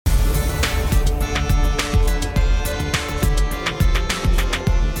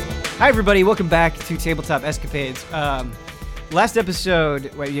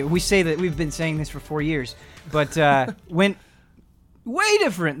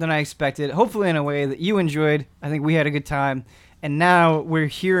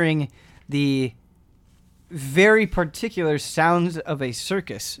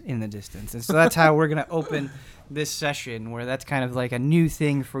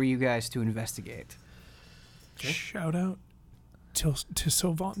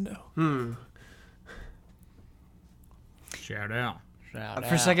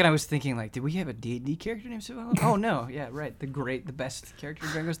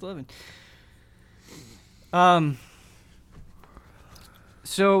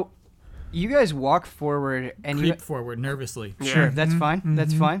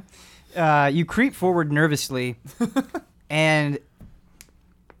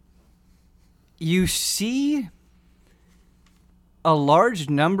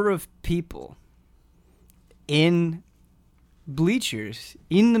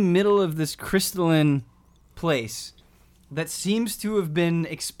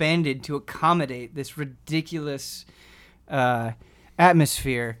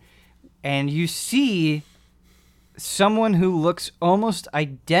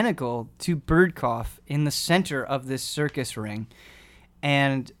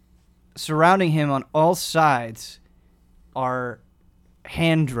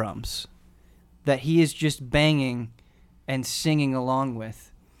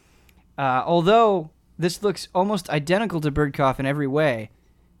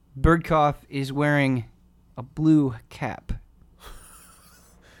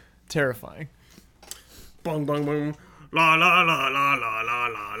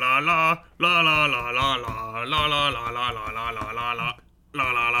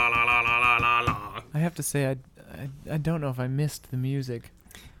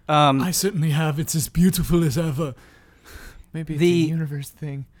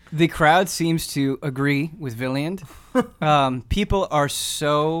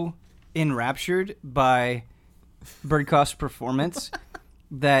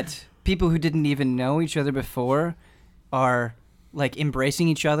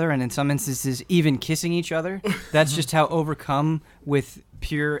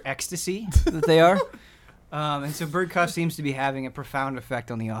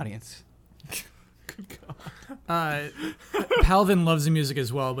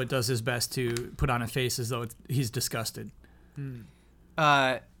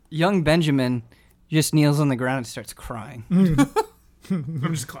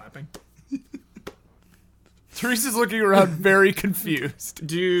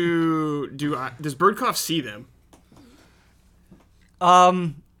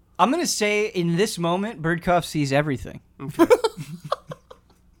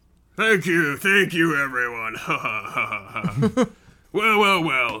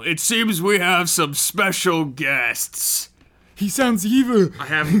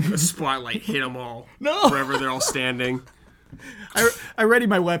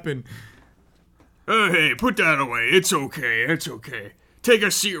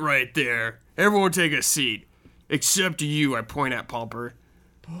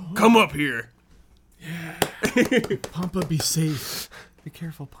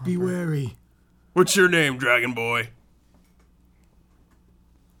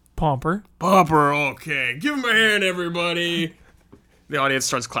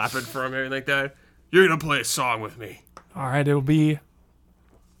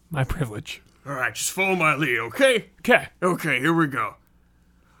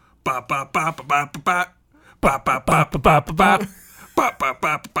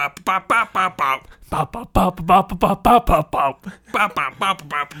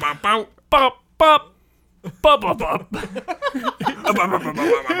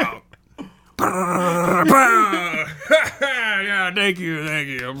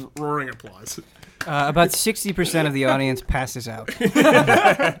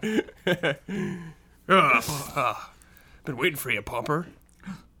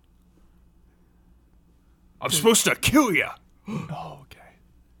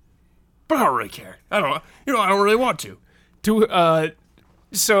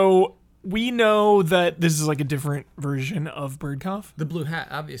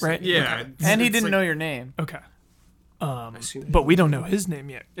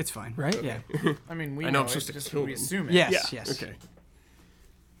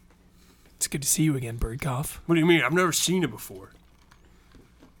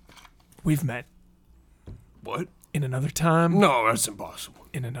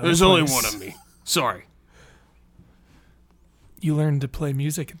You learned to play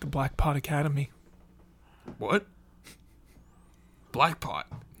music at the Black Pot Academy. What? Black pot.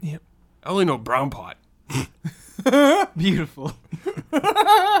 Yep. I only know brown pot. Beautiful.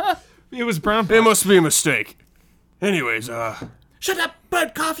 It was brown It must be a mistake. Anyways, Shut up,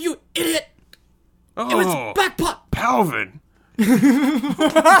 Birdcough, you idiot! oh, It was Black Pot! Palvin.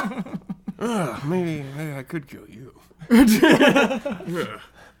 Maybe I could kill you.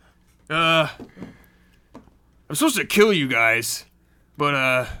 I'm supposed to kill you guys, but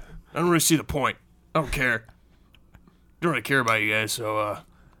I don't really see the point. I don't care. Don't really care about you guys, so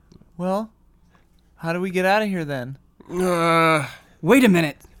Well, how do we get out of here then? Wait a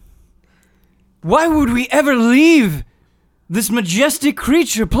minute. Why would we ever leave this majestic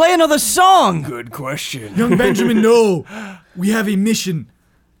creature? Play another song. Good question. Young Benjamin, no! We have a mission.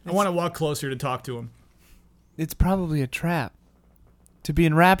 I want to walk closer to talk to him. It's probably a trap. To be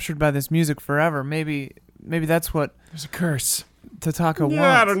enraptured by this music forever, maybe that's what There's a curse. Tataka wants.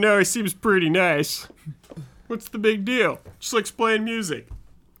 Yeah, I don't know. He seems pretty nice. What's the big deal? Just likes playing music.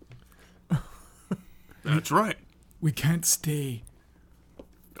 That's right. We can't stay.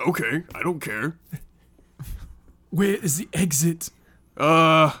 Okay, I don't care. Where is the exit?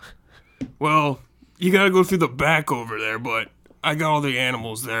 Well, you gotta go through the back over there, but I got all the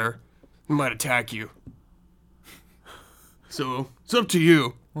animals there. They might attack you. So, it's up to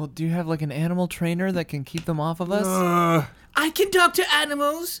you. Well, do you have like an animal trainer that can keep them off of us? I can talk to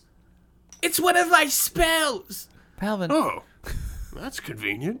animals. It's one of my spells. Palvin, Oh, that's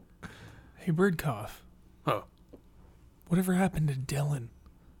convenient. Hey, Birdcough. Huh. Whatever happened to Dylan?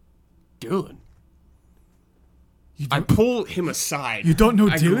 Dylan. I pull him aside. You don't know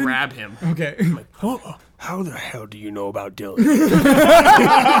I Dylan? grab him. Okay. Oh, How the hell do you know about Dylan?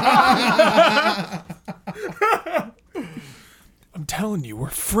 I'm telling you, we're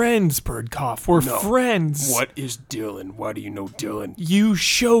friends, Birdcough. We're No. friends. What is Dylan? Why do you know Dylan? You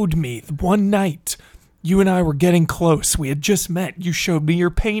showed me one night. You and I were getting close. We had just met. You showed me your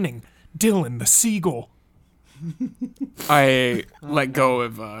painting. Dylan, the seagull. I let go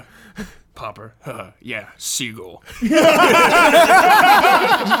of Popper. Yeah, seagull.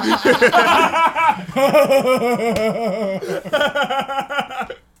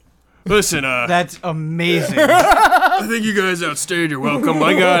 Listen, That's amazing. I think you guys outstayed your welcome.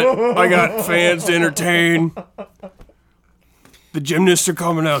 I got fans to entertain. The gymnasts are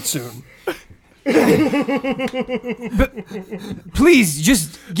coming out soon. Please,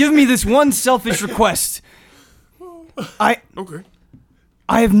 just give me this one selfish request. Okay.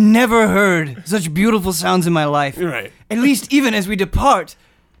 I have never heard such beautiful sounds in my life. You're right. At least even as we depart,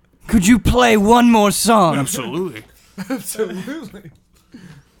 could you play one more song? Absolutely.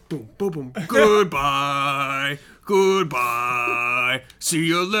 Boom, boom, boom. Goodbye. Goodbye. See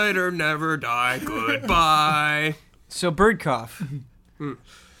you later, never die. Goodbye. So, Birdcough,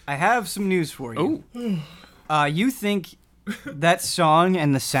 I have some news for you. Oh. You think that song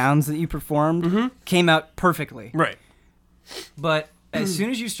and the sounds that you performed came out perfectly. Right. But as soon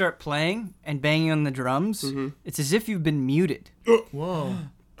as you start playing and banging on the drums, it's as if you've been muted. Whoa.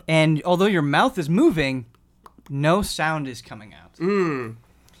 And although your mouth is moving, no sound is coming out.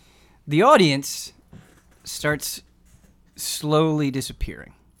 The audience starts slowly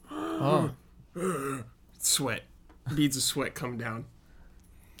disappearing. oh, Sweat. Beads of sweat come down.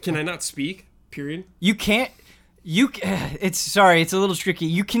 Can I not speak? Period. You can't. It's a little tricky.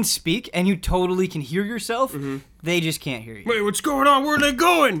 You can speak and you totally can hear yourself. They just can't hear you. Wait, what's going on? Where are they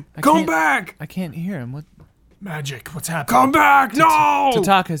going? Come can't- back! I can't hear him. What? Magic, what's happening? Come back! No!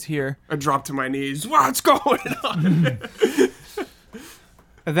 Tataka's here. I drop to my knees. What's going on?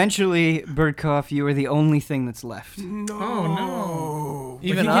 Eventually, Birdcough, you are the only thing that's left. No. Oh, no.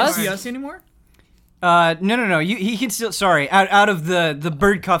 Even He can't us? see us anymore? No. He can still. Sorry, out of the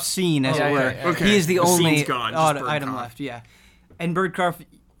Birdcough scene, as Yeah, it were. yeah, yeah. Okay. He is the The only scene's gone, just odd Birdcough. item left. Yeah, and Birdcough,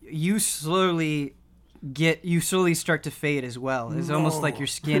 you slowly start to fade as well. It's almost like your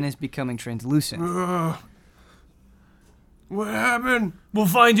skin is becoming translucent. What happened? We'll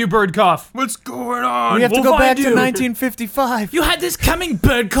find you, Birdcough. What's going on? We have to We'll go back find to you. 1955. You had this coming,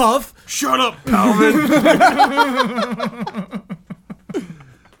 Birdcough. Shut up, Calvin.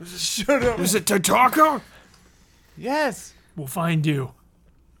 Shut up. Is it Tataka? Yes. We'll find you.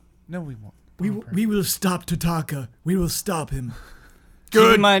 No, we won't. We will stop Tataka. We will stop him. Keep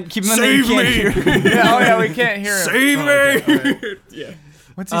Good. in mind that you Save can't me. hear. Yeah, oh yeah, we can't hear him. Save me. Yeah.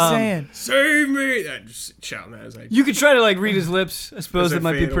 What's he saying? Save me. Just shouting that as I. You could try to read his lips. I suppose As I that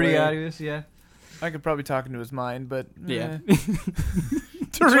might be fade pretty away. obvious. Yeah. I could probably talk into his mind, but Yeah. eh.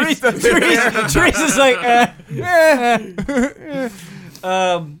 Teresa's like,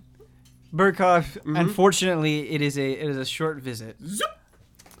 Burkhoff, unfortunately, it is a short visit. Zoop.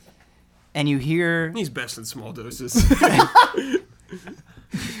 And you hear He's best in small doses.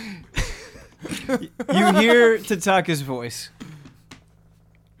 Tataka's voice.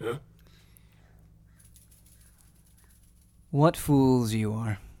 Huh? What fools you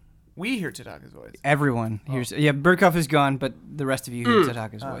are. We hear Tataka's voice. Everyone hears. Yeah, Burkhoff is gone, but the rest of you hear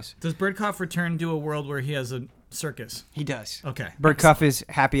Tataka's voice. Does Birdcough return to a world where he has a circus? He does. Okay. Burkhoff is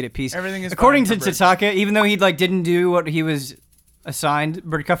happy and at peace. Everything is according to fine for Burkhoff. Tataka, even though he didn't do what he was assigned,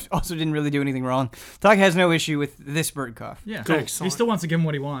 Birdcough also didn't really do anything wrong. Tataka has no issue with this Birdcoff. Yeah. Cool. He still wants to give him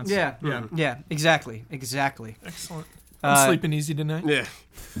what he wants. Yeah. Yeah. Yeah, exactly. Excellent. I'm sleeping easy tonight. Yeah.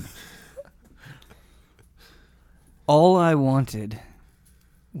 All I wanted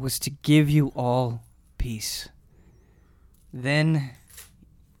was to give you all peace. Then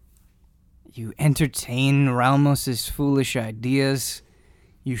you entertain Ralmos's foolish ideas.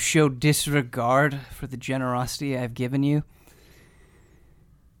 You show disregard for the generosity I've given you.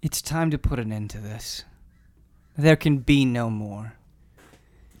 It's time to put an end to this. There can be no more.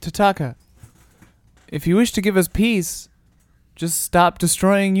 Tataka, if you wish to give us peace, just stop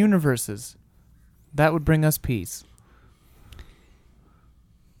destroying universes. That would bring us peace.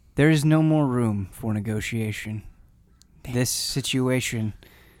 There is no more room for negotiation. This situation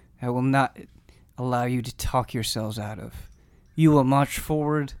I will not allow you to talk yourselves out of. You will march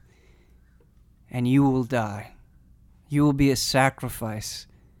forward, and you will die. You will be a sacrifice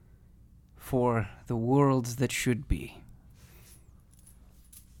for the worlds that should be.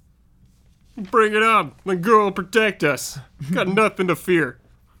 Bring it on. The girl will protect us. Got nothing to fear.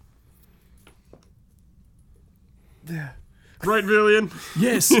 Right, Villian?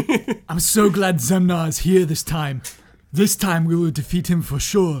 Yes. I'm so glad Zemnar is here this time. This time we will defeat him for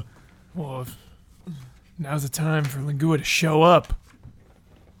sure. Well, now's the time for Lingua to show up.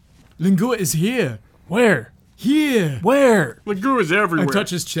 Lingua is here. Where? Here. Where? Lagoo is I everywhere. touch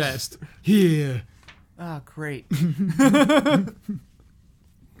his chest. Here. Ah, great. I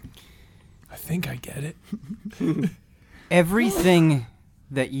think I get it. Everything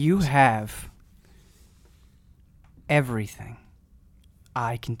that you have, everything,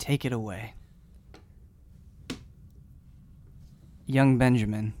 I can take it away. Young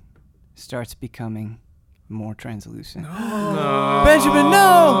Benjamin starts becoming more translucent. Benjamin,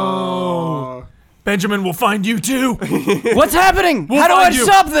 no! Benjamin will find you too. What's happening? We'll How do I find you.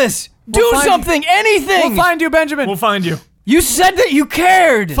 stop this? Do find something, anything! We'll find you, Benjamin. We'll find you. You said that you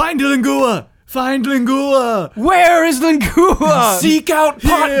cared! Find Lingua. Find Lingua. Where is Lingua? Seek out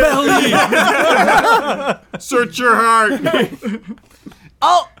Potbelly. Search your heart.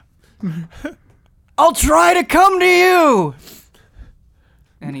 I'll try to come to you!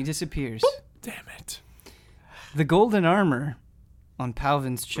 And he disappears. Damn it. The golden armor on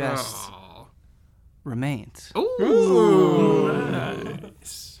Palvin's chest remains.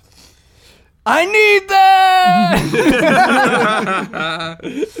 I need that!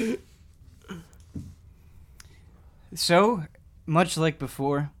 So, much like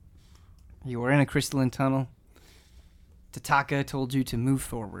before, you were in a crystalline tunnel. Tataka told you to move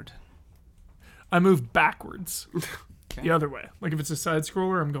forward. I moved backwards. The other way. Like if it's a side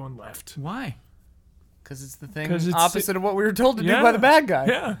scroller, I'm going left. Why? Because it's the thing 'Cause it's- opposite of what we were told to Yeah. do by the bad guy.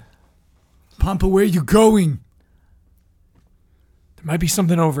 Yeah. Pampa, where you going? There might be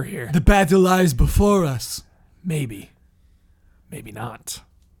something over here. The battle lies before us. Maybe. Maybe not.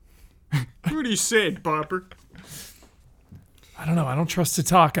 What are you saying, Popper? I don't know. I don't trust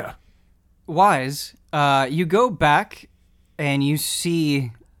Tataka. Wise, you go back and you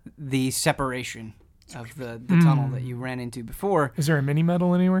see the separation of the tunnel that you ran into before. Is there a mini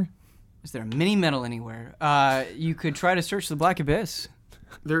medal anywhere? Is there a mini medal anywhere? You could try to search the Black Abyss.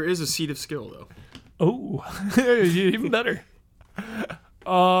 There is a seat of skill, though. Oh, even better.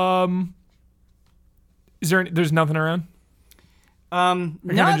 Is there? There's nothing around. Not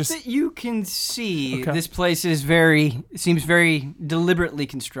that you can see. Okay. This place seems very deliberately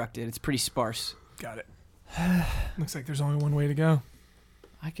constructed. It's pretty sparse. Got it. Looks like there's only one way to go.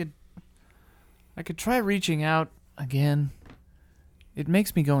 I could try reaching out again. It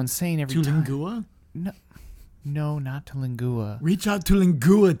makes me go insane every To time. Lingua? No, not to Lingua. Reach out to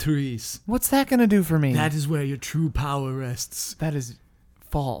Lingua, Therese. What's that gonna do for me? That is where your true power rests. That is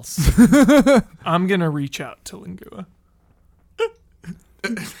false. I'm gonna reach out to Lingua.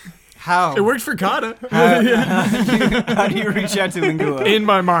 How? It worked for Kata. How do you reach out to Lingua? In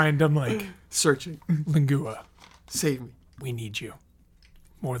my mind, I'm like, Searching. Lingua, Save me. we need you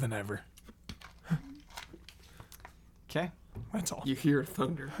more than ever. Okay. That's all. You hear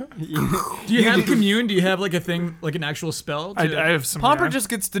thunder. Do you have commune? Do you have like a thing, like an actual spell? I have some. Pomper yeah. just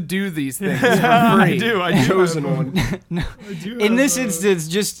gets to do these things Yeah, for I free. do. I do. Chosen have, one. In this instance,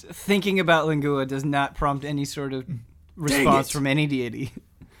 just thinking about Lingua does not prompt any sort of response from any deity.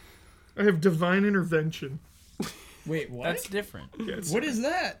 I have divine intervention. Wait, what? That's different. Yes. What is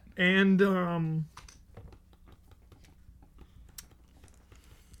that? And there's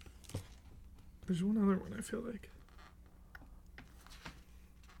one other one I feel like.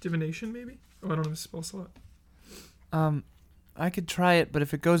 Divination, maybe? Oh, I don't have a spell slot. I could try it, but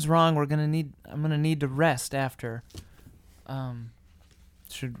if it goes wrong, I'm gonna need to rest after.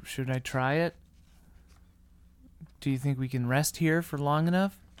 Should I try it? Do you think we can rest here for long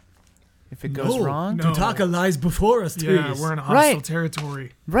enough? If it goes wrong? no. Tutaka lies before us, Yeah, trees. we're in hostile Right.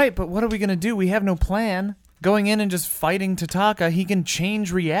 territory. Right, but what are we gonna do? We have no plan. Going in and just fighting Tataka, he can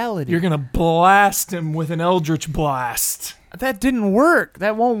change reality. You're gonna blast him with an eldritch blast. That didn't work.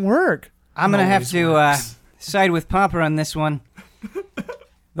 That won't work. I'm gonna have Always to works. side with Pomper on this one.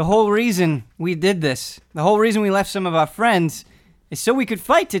 The whole reason we did this, the whole reason we left some of our friends, is so we could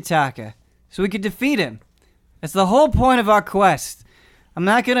fight Tataka, so we could defeat him. That's the whole point of our quest. I'm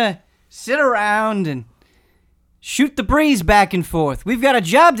not gonna sit around and shoot the breeze back and forth. We've got a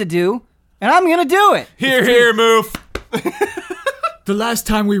job to do, and I'm gonna do it. Here, move. The last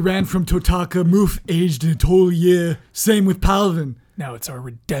time we ran from Totaka, Moof aged a whole year. Same with Palvin. Now it's our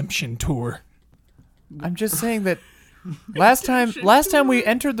redemption tour. I'm just saying that last time we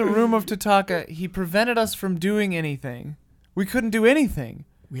entered the room of Tataka, he prevented us from doing anything. We couldn't do anything.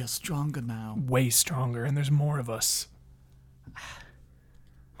 We are stronger now. Way stronger, and there's more of us.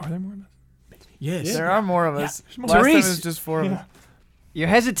 Are there more of us? Yes. There are more of us. there's more. Last time it Therese! was just four of Yeah. us. Your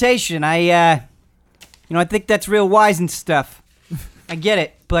hesitation, I think that's real wise and stuff. I get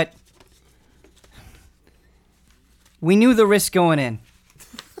it, but we knew the risk going in.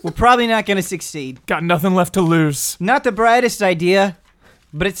 We're probably not going to succeed. Got nothing left to lose. Not the brightest idea,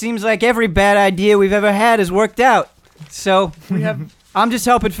 but it seems like every bad idea we've ever had has worked out. So I'm just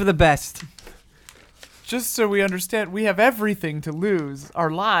hoping for the best. Just so we understand, we have everything to lose.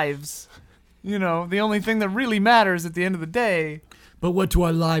 Our lives. You know, the only thing that really matters at the end of the day. But what do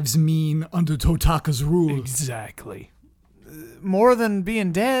our lives mean under Totaka's rule? Exactly. More than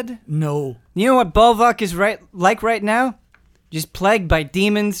being dead. No. You know what Bulwark is like right now? Just plagued by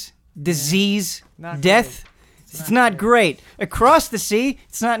demons, disease, Not death. It's not great. Across the sea,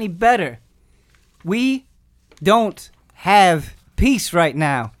 it's not any better. We don't have peace right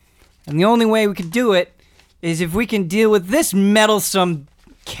now. And the only way we can do it is if we can deal with this meddlesome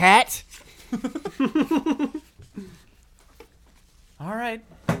cat. All right.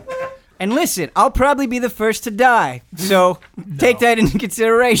 And listen, I'll probably be the first to die. So take that into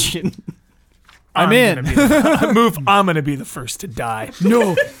consideration. I'm in. I'm gonna be the first to die.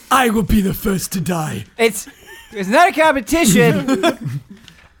 No, I will be the first to die. It's not a competition.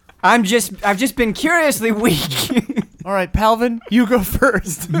 I've just been curiously weak. All right, Palvin, you go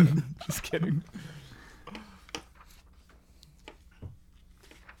first. Just kidding.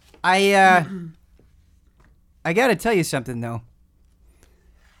 I gotta tell you something though.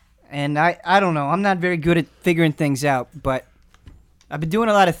 And I don't know, I'm not very good at figuring things out, but I've been doing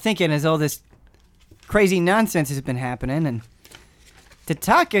a lot of thinking as all this crazy nonsense has been happening, and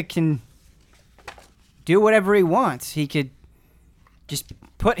Tataka can do whatever he wants. He could just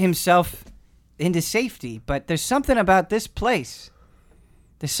put himself into safety, but there's something about this place.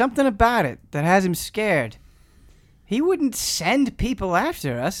 There's something about it that has him scared. He wouldn't send people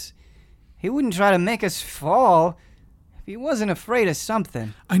after us. He wouldn't try to make us fall if he wasn't afraid of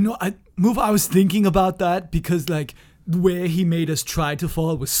something. I know. I was thinking about that because, like, where he made us try to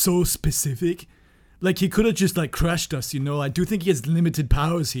fall was so specific. Like, he could have just, like, crushed us, you know? I do think he has limited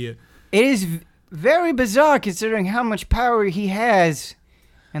powers here. It is very bizarre considering how much power he has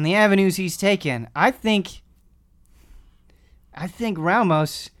and the avenues he's taken. I think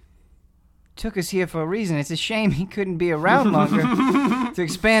Ramos took us here for a reason. It's a shame he couldn't be around longer to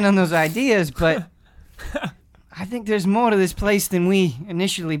expand on those ideas, but I think there's more to this place than we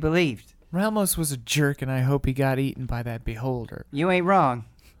initially believed. Ramos was a jerk, and I hope he got eaten by that beholder. You ain't wrong.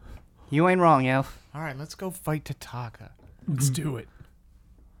 You ain't wrong, Elf. All right, let's go fight Tataka. Let's do it.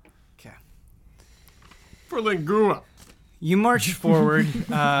 For Lingua. You march forward.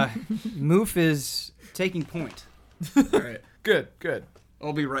 Moof is taking point. All right. Good, good.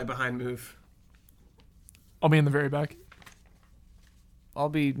 I'll be right behind Move. I'll be in the very back, I'll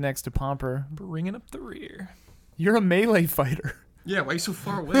be next to Pomper. bringing up the rear. You're a melee fighter. Yeah, why are you so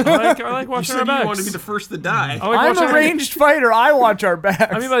far away? I like You watching said our you wanted to backs. be the first to die. I like I'm watching a our- ranged fighter. I watch our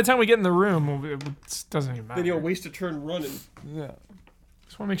backs. I mean, by the time we get in the room, it doesn't even matter. Then you'll waste a turn running. yeah.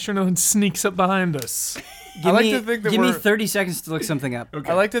 Just want to make sure no one sneaks up behind us. Give like me, to think that give me we're- 30 seconds to look something up. Okay.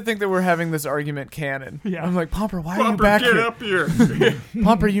 I like to think that we're having this argument canon. Yeah. I'm like, Pomper, why are you Pomper, back get here? up here.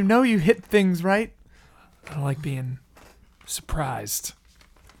 Pomper, you know you hit things, right? I don't like being surprised.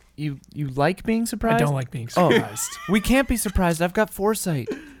 You like being surprised? I don't like being Oh. surprised. We can't be surprised. I've got foresight.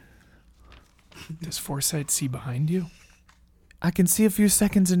 Does Foresight see behind you? I can see a few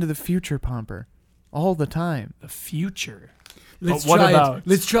seconds into the future, Pomper. All the time. The future. Let's what try about it.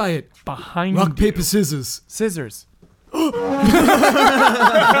 Let's try it. behind Rock, you? paper, scissors. Scissors.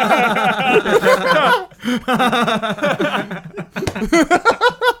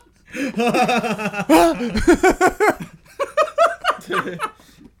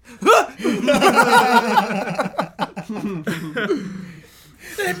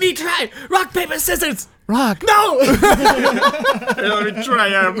 Let me try. Rock, paper, scissors. Rock. No. Hey, let me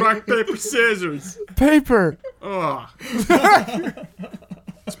try rock, paper, scissors. Paper. Oh.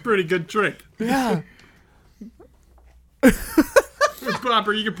 It's a pretty good trick. Yeah.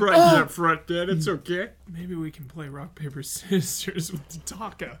 Pomper, you can probably get up front, Dad. It's okay. Maybe we can play rock, paper, scissors with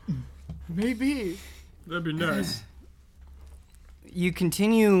Tataka. Maybe. That'd be nice. You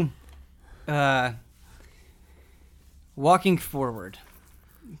continue walking forward,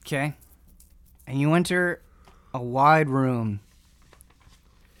 okay? And you enter a wide room,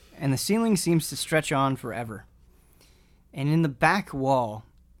 and the ceiling seems to stretch on forever. And in the back wall,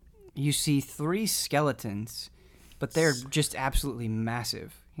 you see 3 skeletons, but they're just absolutely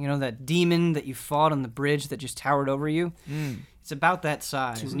massive. You know that demon that you fought on the bridge that just towered over you? It's about that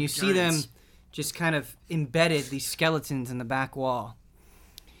size. And you see them giants. just kind of embedded, these skeletons in the back wall.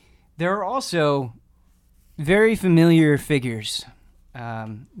 There are also very familiar figures.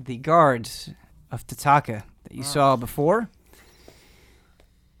 The guards of Tataka that you saw before.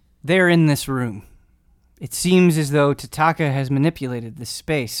 They're in this room. It seems as though Tataka has manipulated this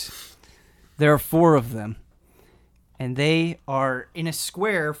space. There are 4 of them. And they are in a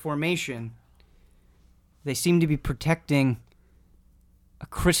square formation. They seem to be protecting a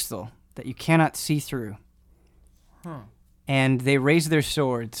crystal that you cannot see through. And they raise their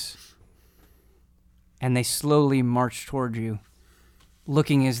swords. And they slowly march toward you,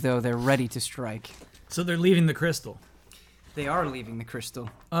 looking as though they're ready to strike. So they're leaving the crystal. They are leaving the crystal.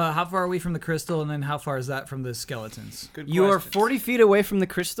 How far are we from the crystal, and then how far is that from the skeletons? Good You are questions. 40 feet away from the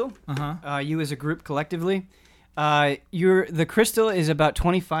crystal. Uh-huh. You as a group collectively. The crystal is about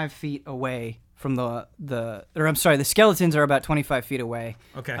 25 feet away from the skeletons are about 25 feet away.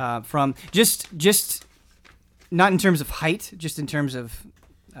 Okay. From just not in terms of height, just in terms of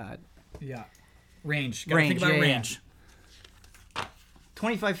Yeah. Range. Gotta Range, think about yeah, yeah. range.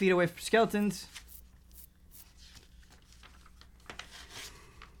 25 feet away from skeletons.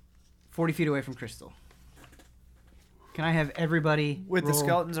 40 feet away from crystal. Can I have everybody Wait, the roll?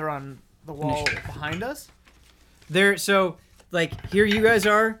 skeletons are on the wall Initiative. behind us? There, so like here you guys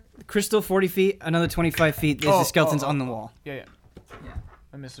are. Crystal 40 feet. Another 25 feet is the skeletons on the wall. Yeah. Yeah.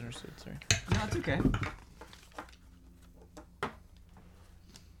 I misunderstood, sorry. No, it's okay.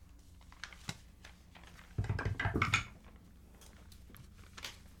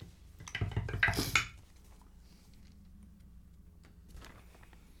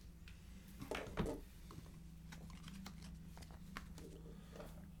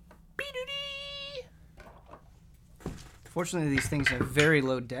 Fortunately, these things have very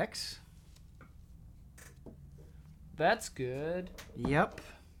low dex. That's good. Yep.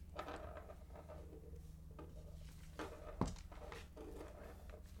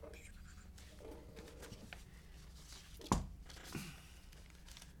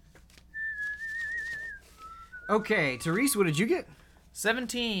 Okay, Therese, what did you get?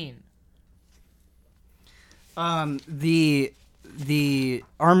 17. The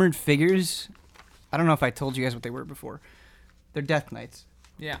armored figures. I don't know if I told you guys what they were before. They're Death Knights.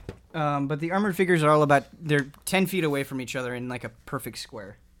 Yeah. But the armored figures are all about. They're 10 feet away from each other in like a perfect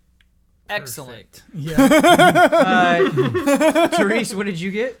square. Excellent. Yeah. Therese, what did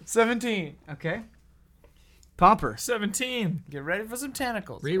you get? 17. Okay. Pomper. 17. Get ready for some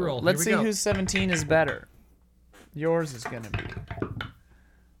tentacles. Reroll. Let's see Here we go. whose 17 is better. Yours is going to be.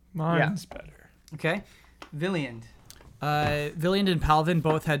 Mine's better. Okay. Villiand. Villiand and Palvin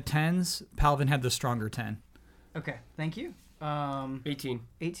both had 10s. Palvin had the stronger 10. Okay. Thank you. 18.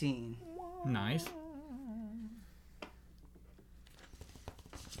 18. Nice.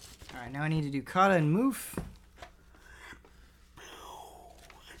 All right. Now I need to do Kata and Moof.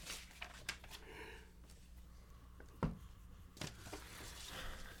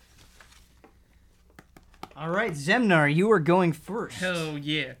 All right, Zemnar, you are going first. Hell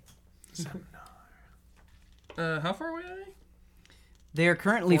yeah. How far away are they? They are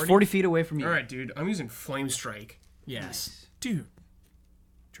currently 40? 40 feet away from you. All right, dude. I'm using Flame Strike. Yes. Dude.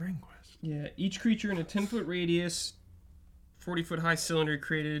 Dragon Quest. Yeah, each creature in a 10-foot radius, 40-foot high cylinder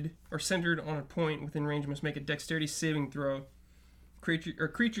created or centered on a point within range must make a dexterity saving throw.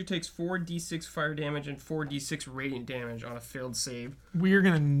 Creature takes 4d6 fire damage and 4d6 radiant damage on a failed save, We are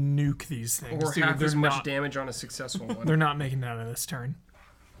gonna nuke these things, or dude. half They're as much not. damage on a successful one. They're not making that out of this turn.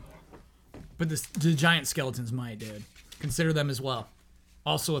 But the giant skeletons might, dude. Consider them as well.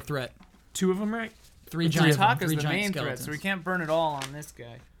 Also a threat. 2 of them, right? Three giant Taka's three the giant main skeletons. threat, so we can't burn it all on this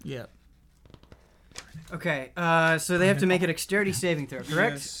guy. Yeah. Okay, so they have to make a dexterity saving throw,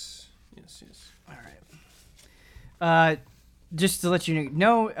 correct? Yes. All right. Just to let you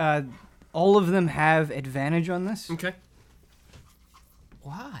know, all of them have advantage on this. Okay.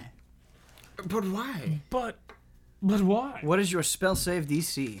 Why? But why? But why? What is your spell save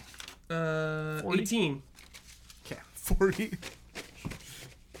DC? 18. 40.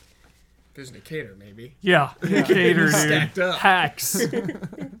 There's an Nicator, maybe. Yeah. Gator, dude. Stacked up. Hacks.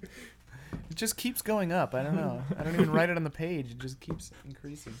 It just keeps going up. I don't know. I don't even write it on the page. It just keeps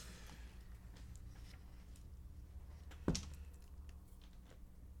increasing.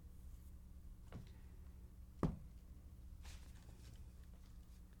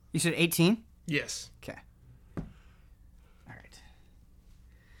 You said 18? Yes. Okay. All right.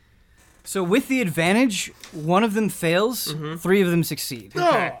 So with the advantage, one of them fails, 3 of them succeed.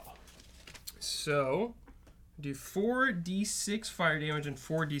 Okay. So, do 4d6 fire damage and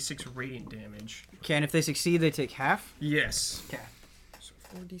 4d6 radiant damage. Okay, and if they succeed, they take half. Yes. Okay. So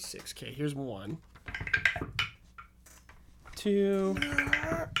 4d6. Okay, here's 1. 2.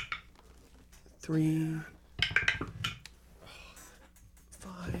 3.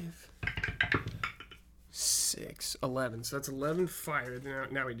 5. 6. 11. So that's 11 fire.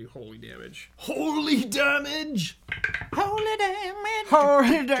 Now we do holy damage. Holy damage! Holy damage!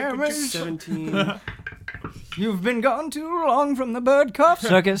 Holy damage! 17. You've been gone too long from the bird cough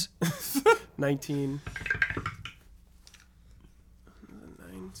circus. 19.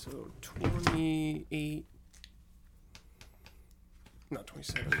 9, so 28. Not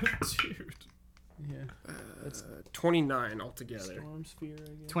 27. Dude. Yeah. 29 altogether. Storm sphere, I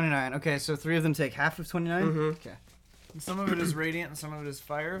guess. 29. Okay, so 3 of them take half of 29? Okay. And some of it is radiant and some of it is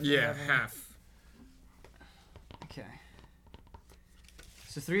fire. if they Yeah, have any- half. Okay.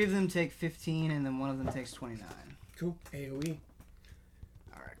 So 3 of them take 15, and then 1 of them takes 29. Cool. AoE.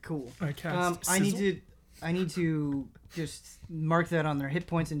 All right, cool. I cast I need Sizzle. to just mark that on their hit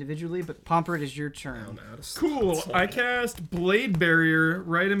points individually. But Pomper, it is your turn. Cool. I cast Blade Barrier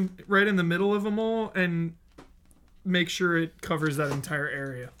right in the middle of them all and make sure it covers that entire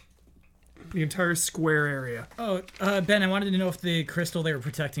area. The entire square area. Oh, Ben, I wanted to know if the crystal they were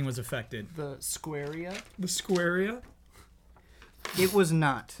protecting was affected. The squarea. The square area. It was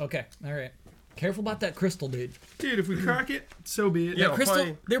not. Okay, all right. Careful about that crystal, dude. Dude, if we crack it, so be it. Yeah, That crystal,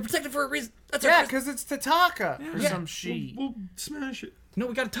 probably- they were protected for a reason. That's our Yeah, crystal. because it's Tataka or Yeah. some she. We'll smash it. No,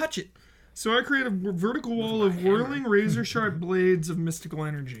 we gotta touch it. So I create a vertical wall of whirling razor-sharp blades of mystical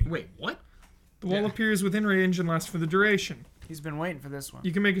energy. Wait, what? The wall appears within range and lasts for the duration. He's been waiting for this one.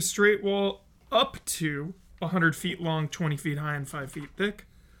 You can make a straight wall up to 100 feet long, 20 feet high, and 5 feet thick,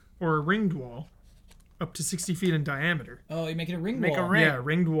 or a ringed wall up to 60 feet in diameter. Oh, you're making a ring Make a wall. ring. Yeah,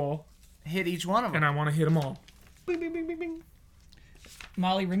 ringed wall, Hit each one of them. and I want to hit them all.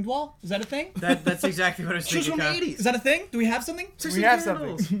 Molly ringed wall? Is that a thing? That's exactly what I was She's thinking. from the Kyle. 80s. Is that a thing? Do we have something? We have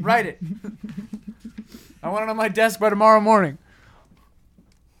something. Write it. I want it on my desk by tomorrow morning.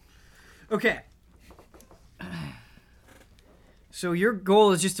 Okay. So your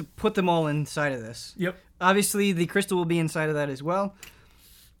goal is just to put them all inside of this. Yep. Obviously, the crystal will be inside of that as well.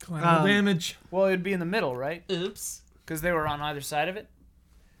 Collateral damage. Well, it'd be in the middle, right? Oops. Because they were on either side of it.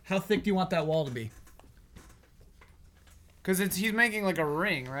 How thick do you want that wall to be? Because he's making like a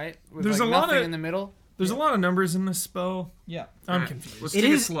ring, right? With There's like a lot nothing of- in the middle. There's a lot of numbers in this spell. Yeah. I'm Alright, confused. Let's It take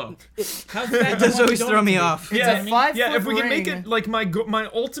it is- slow. How fat It does always throw me off. It's a 5 Yeah, foot if we can make ring. it like my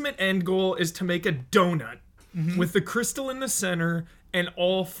ultimate end goal is to make a donut with the crystal in the center and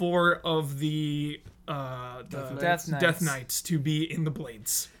all 4 of the Death Knights. Death Knights to be in the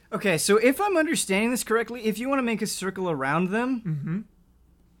blades. Okay, so if I'm understanding this correctly, if you want to make a circle around them,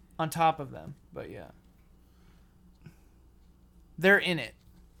 on top of them, but yeah. They're in it.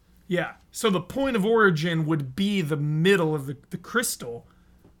 Yeah. So the point of origin would be the middle of the crystal.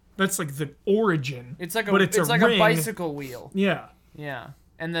 That's like the origin. It's like a but it's a like ring. a bicycle wheel. Yeah. Yeah.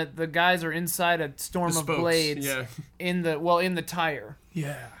 and the guys are inside a storm The of spokes, blades yeah. in the tire.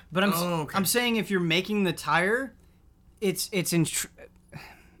 Yeah. But okay. I'm saying if you're making the tire, it's and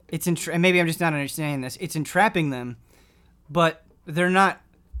maybe I'm just not understanding this. It's entrapping them, but they're not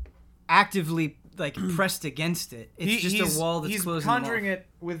actively like pressed against it. It's just a wall that's he's closing conjuring them off. it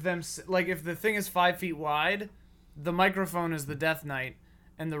with them. Like if the thing is 5 feet wide, the microphone is the Death Knight,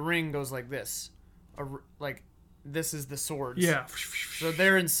 and the ring goes like this. Like this is the swords. Yeah. So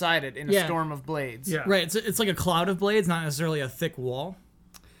they're inside it in a Yeah. storm of blades. Yeah. Right, it's like a cloud of blades, not necessarily a thick wall.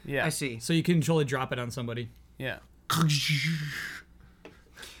 Yeah. I see. So you can totally drop it on somebody. Yeah.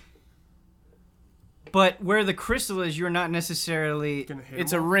 But where the crystal is, you're not necessarily Gonna hit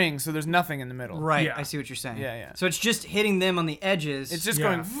It's a them all. ring, so there's nothing in the middle. right. Yeah. I see what you're saying. Yeah, yeah. So it's just hitting them on the edges. It's just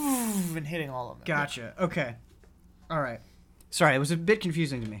Yeah. going and hitting all of them. Gotcha. Okay. All right. Sorry, it was a bit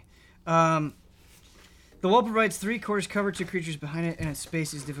confusing to me. The wall provides 3/4 cover to creatures behind it, and its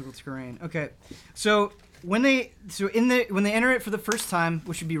space is difficult to terrain. Okay. So when they enter it for the first time,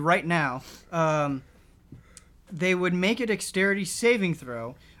 which would be right now, they would make a dexterity saving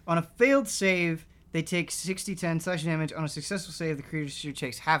throw. On a failed save, they take 60/10 slashing damage. On a successful save, the creature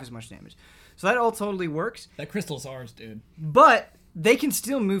takes half as much damage. So that all totally works. That crystal's ours, dude. But they can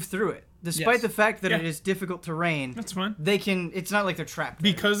still move through it, despite Yes. the fact that Yeah. it is difficult terrain. That's fine. They can. It's not like they're trapped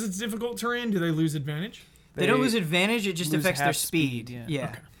there. Because it's difficult terrain, do they lose advantage? They don't lose advantage. It just lose affects their half speed. speed,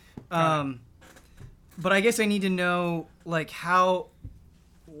 Yeah. But I guess I need to know like how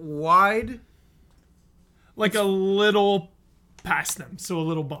wide. Like a little past them, so a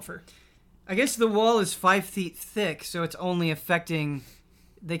little buffer. I guess the wall is 5 feet thick, so it's only affecting.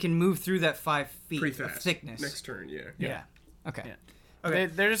 They can move through that 5 feet Pretty of fast. thickness. Next turn, yeah. Yeah. Okay. Yeah. Okay.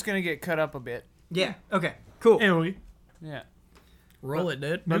 They're just gonna get cut up a bit. Yeah. Okay. Cool. AoE. Yeah. Roll it,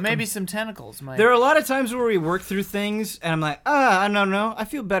 dude. But maybe some tentacles might. There are a lot of times where we work through things, and I'm like, I don't know. I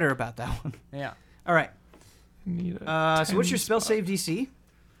feel better about that one. Yeah. All right. Need a So what's your 10 spell spot. save DC?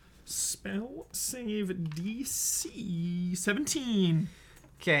 Spell save DC 17.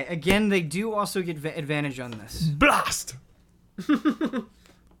 Okay. Again, they do also get advantage on this. Blast.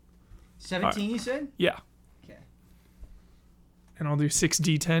 17, you said? Yeah. Okay. And I'll do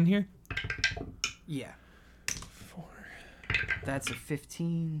 6d10 here. Yeah. 4, That's a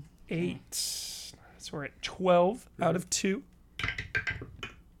 15. 8. So we're at 12 out of 2.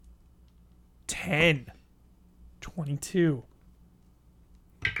 10. 22.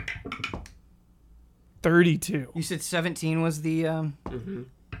 32. You said 17 was the Mm-hmm.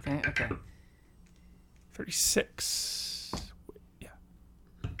 thing? Okay. 36. Yeah.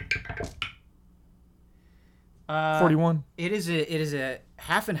 41. 41. It is a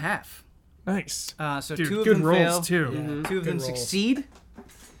half and half. Nice. So Dude, two of good them rolls, fail. too. Yeah. Two of them Good rolls. succeed.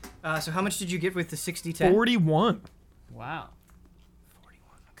 So how much did you get with the 60-10? 41. Wow. 41.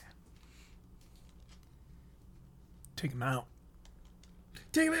 Okay. Take him out.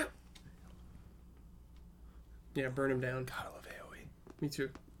 Take him out. Yeah, burn him down. God, I love AoE. Me too.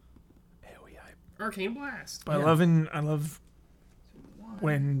 AoE hype. Arcane Blast. But I love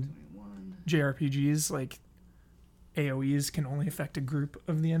when JRPGs like AoEs can only affect a group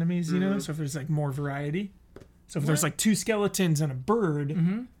of the enemies, you know? So if there's like more variety. So if there's like 2 skeletons and a bird,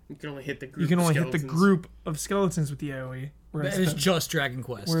 You can only hit the group. you can of only hit the skeletons. group of skeletons with the AoE. Whereas That is the, just Dragon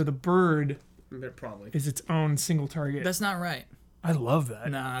Quest. where the bird But probably. is its own single target. That's not right. I love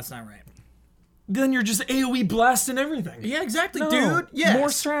that. Nah, that's not right. Then you're just AoE blasting everything. Yeah, exactly, No, dude. Yes. More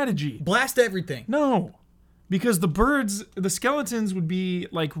strategy. Blast everything. No. Because the skeletons would be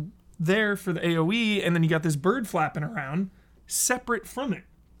like there for the AoE, and then you got this bird flapping around separate from it.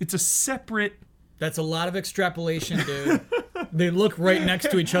 It's a separate. That's a lot of extrapolation, dude. They look right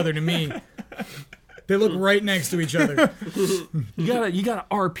next to each other to me. They look right next to each other. You gotta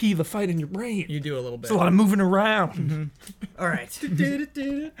RP the fight in your brain. You do a little bit. It's a lot of moving around. All right.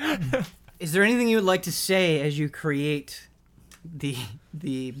 Is there anything you would like to say as you create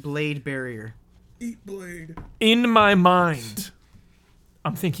the blade barrier? Eat blade. In my mind,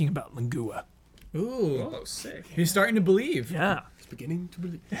 I'm thinking about Lingua. Ooh. Oh, sick. You're starting to believe. Yeah. It's beginning to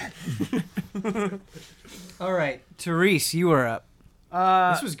believe. All right, Therese, you are up.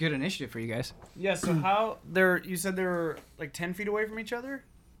 Uh, This was good initiative for you guys. yeah. So how they're? You said they were like 10 feet away from each other.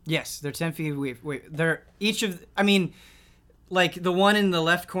 Yes, they're 10 feet away. Wait, they're each of. I mean, like the one in the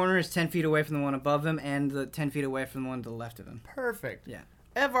left corner is 10 feet away from the one above him, and the 10 feet away from the one to the left of him. Perfect. Yeah.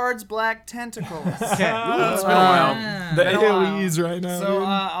 Evard's black tentacles. Okay. It's been a while. The Been a while. AoEs right now. So dude.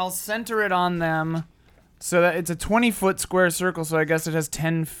 I'll center it on them. So that it's a 20-foot square circle. So I guess it has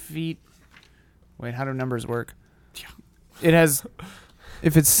 10 feet. Wait, how do numbers work? It has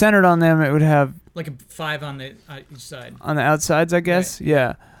if it's centered on them, it would have Like a 5 on each side. on the outsides, I guess.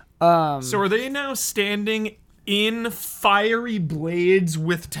 Yeah. So are they now standing in fiery blades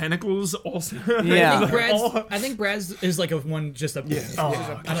with tentacles also? Yeah. I think Brad's is like a one just up. Yeah.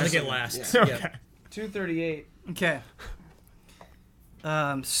 I don't think it lasts. Yeah. Okay. 238. Okay.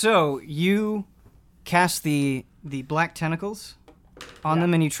 So you cast the black tentacles on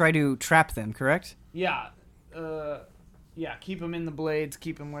them, and you try to trap them. Correct? Yeah. Yeah. Keep them in the blades.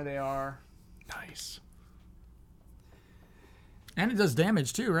 Keep them where they are. Nice. And it does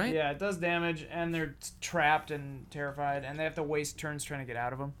damage too, right? Yeah, it does damage, and they're trapped and terrified, and they have to waste turns trying to get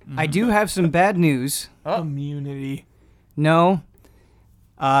out of them. I do have some bad news. Immunity. No.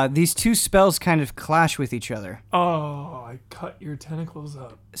 These two spells kind of clash with each other. Oh, I cut your tentacles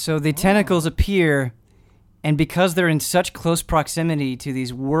up. So the tentacles appear, and because they're in such close proximity to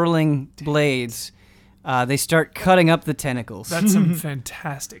these whirling blades, they start cutting up the tentacles. That's some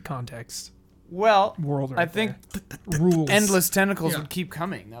fantastic context. Well, World right I think there. Rules. endless tentacles Yeah. would keep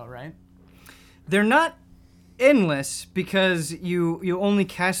coming, though, right? They're not endless because you only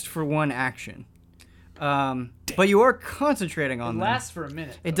cast for one action. But you are concentrating on It them. lasts for a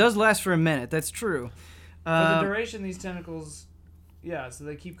minute. It though. does last for a minute. That's true. For the duration, these tentacles, yeah, so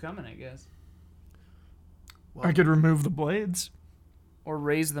they keep coming, I guess. I could remove the blades. Or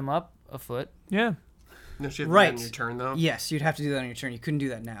raise them up a foot. Yeah. No, she have Right. on your turn though. Yes, you'd have to do that on your turn. You couldn't do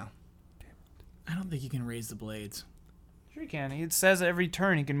that now. I don't think you can raise the blades. Sure you can. It says every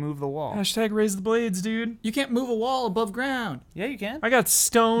turn he can move the wall. Hashtag raise the blades, dude. You can't move a wall above ground. Yeah, you can. I got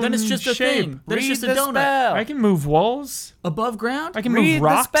stone. Then it's just a shape. thing. Then it's Read just a the donut. spell. I can move walls. Above ground? I can Read move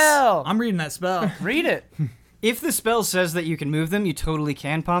rocks. the spell. I'm reading that spell. Read it. If the spell says that you can move them, you totally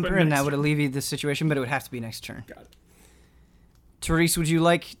can, Pomper, But and next that would turn. alleviate this situation, but it would have to be next turn. Got it. Therese, would you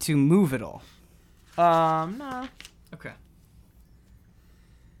like to move at all? No. Okay.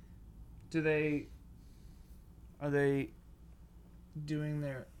 Are they doing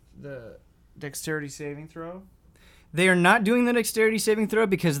the dexterity saving throw? They are not doing the dexterity saving throw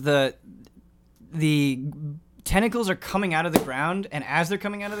because the tentacles are coming out of the ground, and as they're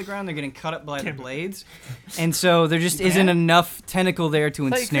coming out of the ground, they're getting cut up by the blades, and so there just isn't enough tentacle there to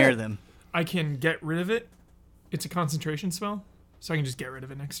Thought you ensnare could. them. I can get rid of it. It's a concentration spell, so I can just get rid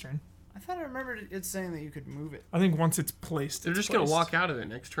of it next turn. I thought I remembered it saying that you could move it. I think once it's placed, They're it's just gonna placed. walk out of it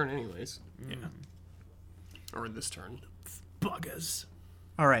next turn anyways. Yeah. Or this turn. Buggers.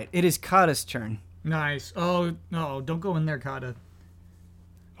 All right, it is Kata's turn. Nice. Oh, no, don't go in there, Kata.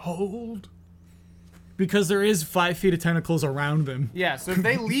 Hold. Because there is 5 feet of tentacles around them. Yeah, so if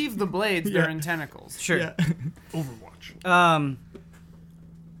they leave the blades, they're in tentacles. Sure. Yeah. Overwatch.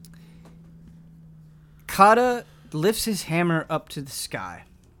 Kata lifts his hammer up to the sky,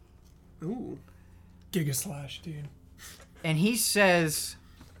 Ooh. Giga Slash, dude. and he says,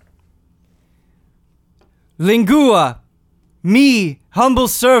 Lingua, me, humble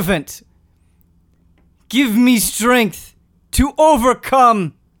servant, give me strength to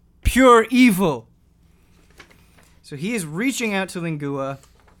overcome pure evil. So he is reaching out to Lingua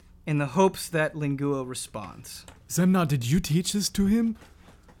in the hopes that Lingua responds. Zemna, did you teach this to him?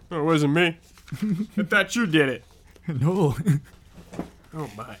 Oh, it wasn't me. I thought you did it. No. Oh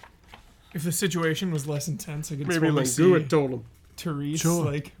my. If the situation was less intense, I could Maybe totally Lingua see told him. Therese Sure.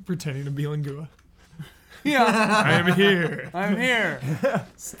 like pretending to be Lingua. Yeah, I am here. I'm here.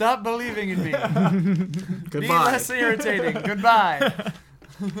 Stop believing in me. Be Goodbye. less irritating. Goodbye.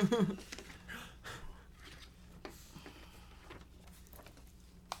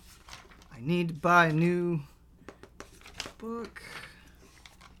 I need to buy a new book.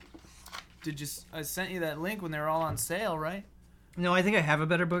 I sent you that link when they were all on sale, right? No, I think I have a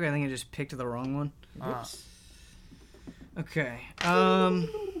better book. I think I just picked the wrong one. Okay.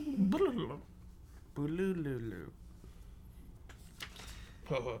 Booloo-loo-loo.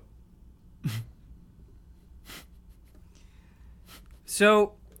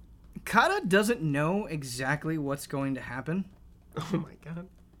 So, Kata doesn't know exactly what's going to happen, Oh my god.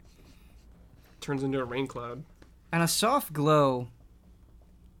 Turns into a rain cloud. and a soft glow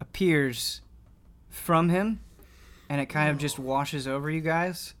appears from him, and it kind of just washes over you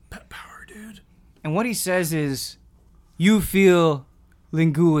guys. Pet power, dude. And what he says is, "You feel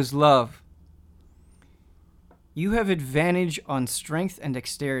Lingua's love. You have advantage on strength and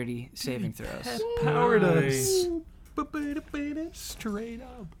dexterity saving throws." Powered us. Straight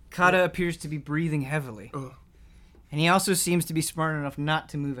up. Kata appears to be breathing heavily. Ugh. And he also seems to be smart enough not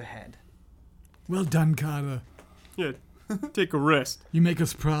to move ahead. Well done, Kata. Yeah. Take a rest. You make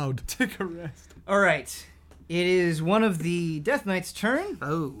us proud. Take a rest. All right. It is one of the Death Knight's turn.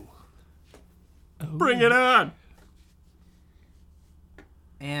 Oh. Bring it on.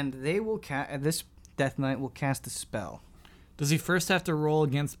 and they will this Death Knight will cast a spell. Does he first have to roll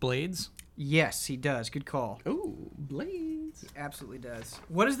against blades? Yes, he does. Good call. Ooh, blades. He absolutely does.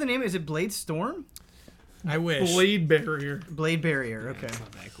 What is the name? Is it Blade Storm? I wish. Blade barrier. Blade Barrier. Okay. It's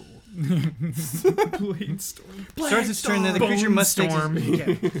not that cool. Blade storm. Starts its turn, then the creature Bone must storm.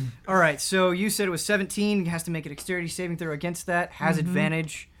 take his, All right, so you said it was 17. Has to make a dexterity saving throw against that. Has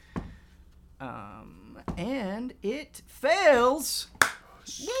advantage. And it fails.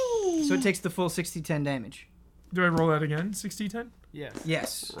 Woo! So it takes the full 60-10 damage. Do I roll that again? 60-10? Yes.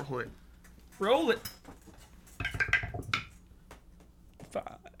 Yes. Roll it. Roll it. 5.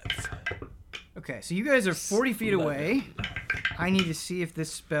 Okay, so you guys are 40 feet away. I need to see if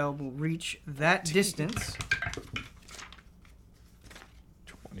this spell will reach that distance.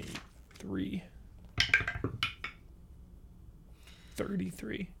 23.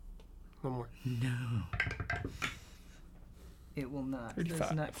 33. One more. It will not. 35.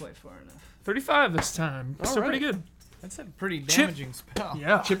 That's not quite far enough. 35 this time. Still right. pretty good. That's a pretty Chip. damaging spell.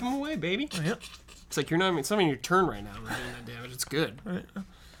 Yeah. Chip him away, baby. Oh, yeah. It's like you're not. It's not even your turn right now. We're doing that damage. It's good. Right.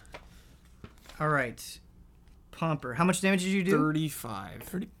 All right. Pomper, how much damage did you do? 35.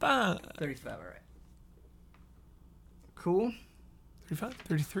 35. 35, all right. Cool. 35?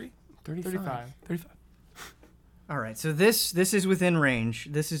 33? 35. 35. All right, so this is within range.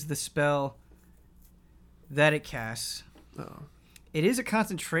 This is the spell that it casts. Oh. It is a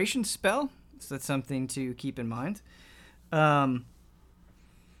concentration spell, so that's something to keep in mind.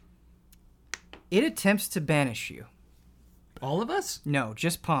 It attempts to banish you. All of us? No,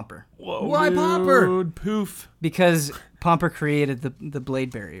 just Pomper. Whoa, Why Pomper? dude, Poof. Because Pomper created the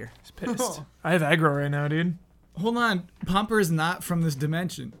blade barrier. He's pissed. I have aggro right now, dude. Hold on. Pomper is not from this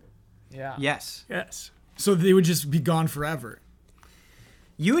dimension. Yeah. Yes. Yes. So they would just be gone forever.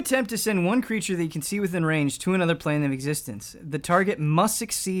 You attempt to send one creature that you can see within range to another plane of existence. The target must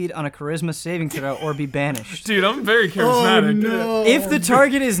succeed on a charisma saving throw or be banished. Dude, I'm very charismatic. Oh, no. If the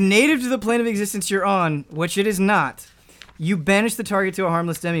target is native to the plane of existence you're on, which it is not, you banish the target to a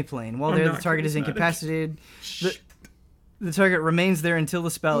harmless demiplane. While I'm there, the not target is charismatic. incapacitated. The target remains there until the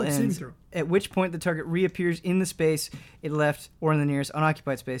spell saving ends, throw. at which point the target reappears in the space it left or in the nearest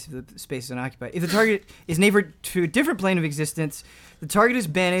unoccupied space if the space is unoccupied. If the target is native to a different plane of existence, the target is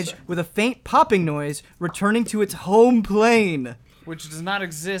banished with a faint popping noise, returning to its home plane. Which does not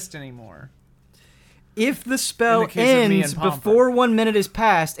exist anymore. If the spell In the case of me ends and Pomper. before 1 minute is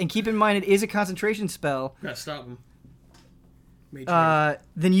passed, and keep in mind it is a concentration spell, Gotta stop him. Mage hand.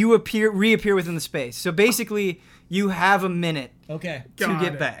 then you reappear within the space. So basically, you have a minute Okay. to Got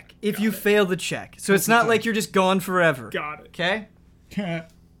get it. back if you fail the check. So it's not like you're just gone forever. Got it. Okay?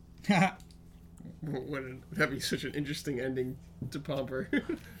 That'd be such an interesting ending to Pomper.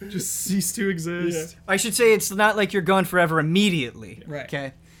 Just cease to exist. I should say it's not like you're gone forever immediately. Right.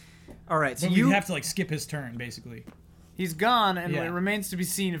 Okay. All right. So But you you have to like skip his turn, basically. He's gone, and Yeah. it remains to be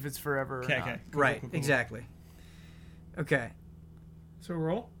seen if it's forever or Okay, not. okay. right. Exactly. Okay. So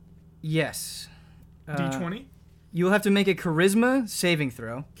roll. Yes. D20. You'll have to make a charisma saving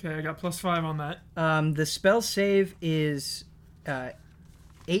throw. Okay, I got +5 on that. The spell save is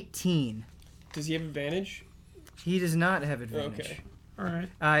 18. Does he have advantage? He does not have advantage. Okay. All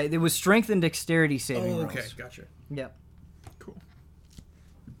right. It was strength and dexterity saving Oh, rolls. okay. Gotcha. Yep. Cool.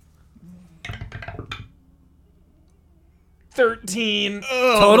 13.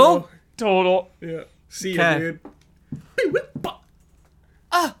 Total? Total. Yeah. See ya, Okay. dude.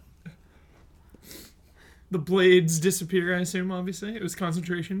 The blades disappear, I assume, obviously. It was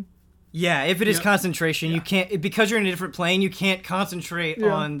concentration. Yeah, if it is Yep. concentration, you can't, because you're in a different plane, you can't concentrate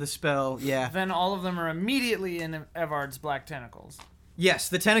Yeah. on the spell. Yeah. Then all of them are immediately in Evard's black tentacles. Yes,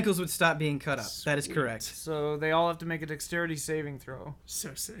 the tentacles would stop being cut up. That is correct. So they all have to make a dexterity saving throw.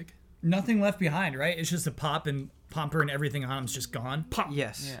 So sick. Nothing left behind, right? It's just a pop and Pomper and everything on him's just gone. Pop.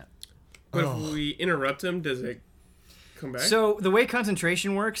 Yes. Yeah. But if we interrupt him, does it come back? So the way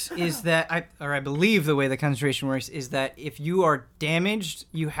concentration works is that I believe the way the concentration works is that if you are damaged,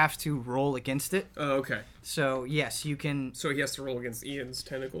 you have to roll against it. Oh, okay. So yes, you can. So he has to roll against Ian's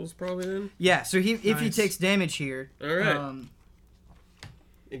tentacles, probably then. Yeah. So if he Nice. takes damage here, All right. that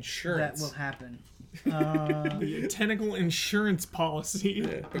Insurance. will happen. The tentacle insurance policy.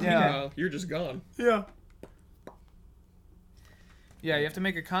 Yeah. But Yeah. meanwhile, you're just gone. Yeah. Yeah, you have to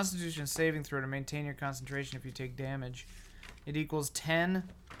make a constitution saving throw to maintain your concentration if you take damage. It equals 10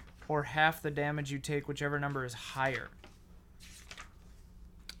 or half the damage you take, whichever number is higher.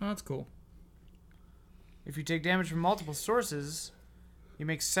 Oh, that's cool. If you take damage from multiple sources, you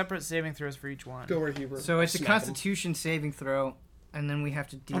make separate saving throws for each one. Go right here, bro. So it's a Smack him. Constitution saving throw, and then we have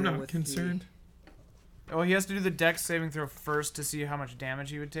to deal I'm not with concerned. Oh, he has to do the dex saving throw first to see how much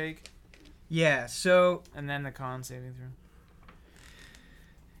damage he would take, Yeah, so and then the con saving throw.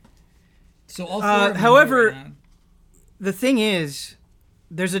 So all four of them however- do right now. the thing is,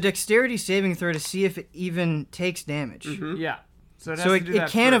 there's a dexterity saving throw to see if it even takes damage. Yeah. So it has So to do that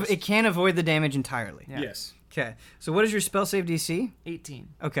first. it can avoid the damage entirely. Yeah. Yes. Okay. So what is your spell save DC? 18.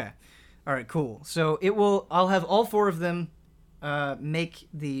 Okay. All right, cool. So it will. I'll have all four of them make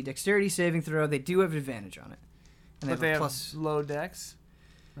the dexterity saving throw. They do have advantage on it, and But they a have plus. low dex.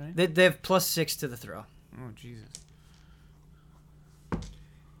 Right? They have +6 to the throw. Oh Jesus.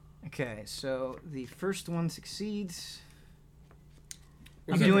 Okay, so the first one succeeds.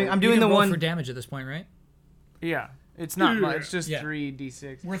 Was I'm that doing. the- I'm You doing can the roll one. for damage at this point, right? Yeah. It's not much. It's just Yeah.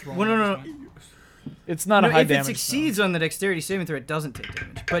 3d6. Worth rolling. Well, no, at this point. It's not No, a high if damage. it succeeds on the dexterity saving throw, it doesn't take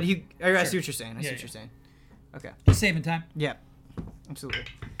damage. But I see Sure. what you're saying. I see Yeah, what yeah. you're saying. Okay. Just saving time. Yeah. Absolutely.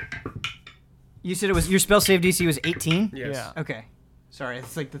 You said it was your spell save DC was 18. Yes. Yeah. Okay. Sorry,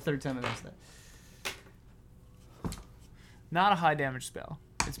 it's like the third time I missed that. Not a high damage spell.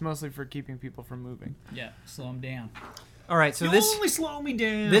 It's mostly for keeping people from moving. Yeah, slow him down. All right, so You this only slow me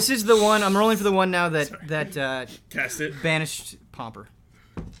down. this is the one I'm rolling for the one now that Cast it. banished Pomper.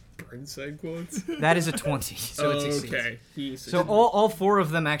 Burnside quotes. That is a 20, so it succeeds. Okay. He So succeeded. all four of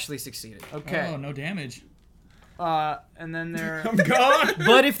them actually succeeded. Okay. Oh, no damage. And then there. I'm gone.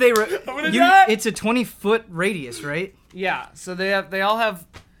 But if they die. it's a 20-foot radius, right? Yeah. So they all have.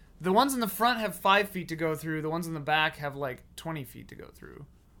 The ones in the front have 5 feet to go through. The ones in the back have like 20 feet to go through,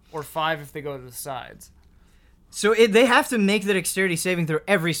 or 5 if they go to the sides. So they have to make the dexterity saving throw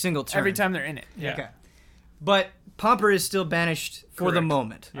every single turn. Every time they're in it. Yeah. Okay. But Pomper is still banished for the Correct.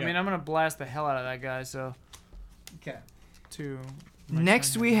 moment. I mean, I'm gonna blast the hell out of that guy. So Okay. 2.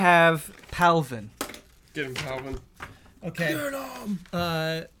 Next we have Palvin. Get him, Calvin. Okay.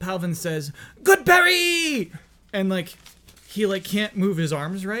 Palvin says, "Goodberry!" And like, he like can't move his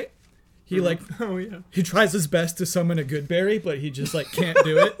arms right. He like, Oh yeah. he tries his best to summon a Goodberry, but he just like can't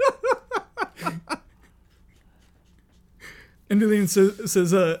do it. And Lillian says,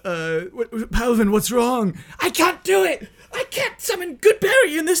 Palvin, what's wrong? I can't do it. I can't summon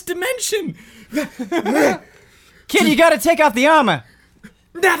Goodberry in this dimension. Kid, you gotta take off the armor.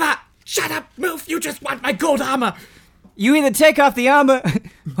 Never. Shut up, Moof. You just want my gold armor. You either take off the armor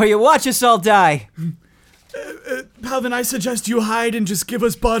or you watch us all die. Palvin, I suggest you hide and just give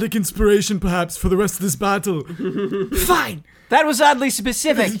us bardic inspiration, perhaps, for the rest of this battle. Fine. That was oddly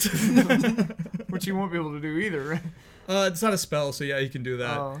specific. Which you won't be able to do either, right? It's not a spell, so yeah, you can do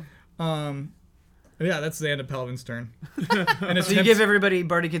that. Oh. Yeah, that's the end of Palvin's turn. And So you give everybody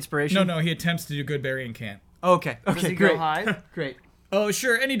bardic inspiration? No, he attempts to do Goodberry and can't. Okay. Does Okay, he great. go hide? Great. Oh,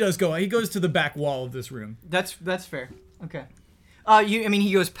 sure, and he does go. He goes to the back wall of this room. That's fair. Okay.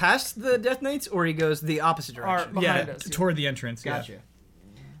 He goes past the Death Knights or he goes the opposite direction? Behind us, yeah. toward the entrance. Gotcha.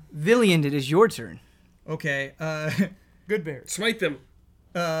 Villian, it is your turn. Yeah. Okay. Good bear. Smite them.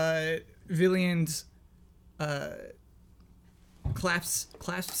 Villian's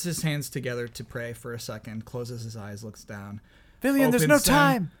clasps his hands together to pray for a second, closes his eyes, looks down, Villian, there's no Opens them.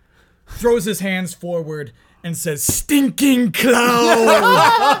 time. throws his hands forward, and says, "Stinking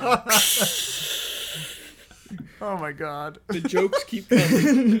cloud!" Oh my god. The jokes keep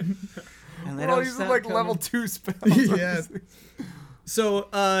coming. And We're all using like level 2 spells. Yeah. So,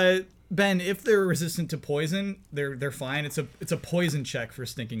 Ben, if they're resistant to poison, they're fine. It's a poison check for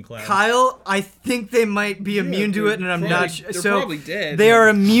Stinking Cloud. Kyle, I think they might be immune to it, and I'm not sure. They're So probably dead. they are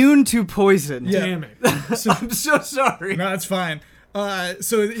immune to poison. Yeah. Damn it. I'm so sorry. No, that's fine.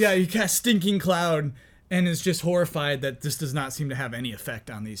 So yeah, you cast Stinking Cloud and is just horrified that this does not seem to have any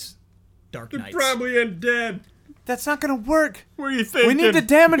effect on these dark knights. Probably undead. That's not gonna work. What do you think? We need to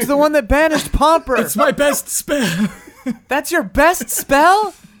damage the one that banished Pomper. It's my best spell. That's your best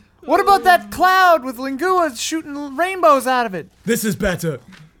spell? What about that cloud with Lingua shooting rainbows out of it? This is better.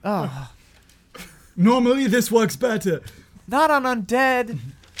 Oh, Normally this works better. not on undead.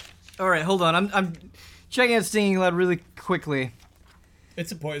 All right, hold on. I'm checking out Stinging Cloud really quickly.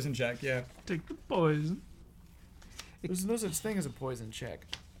 It's a poison check, yeah. Take the poison. There's no such thing as a poison check.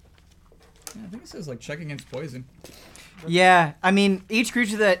 I think it says like check against poison. Yeah, I mean, each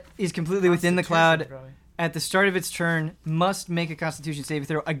creature that is completely within the cloud Probably. at the start of its turn must make a Constitution saving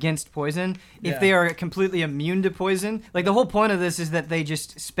throw against poison. If Yeah. they are completely immune to poison, like the whole point of this is that they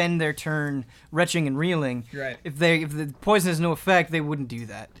just spend their turn retching and reeling. Right. If the poison has no effect, they wouldn't do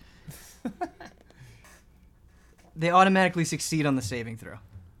that. They automatically succeed on the saving throw.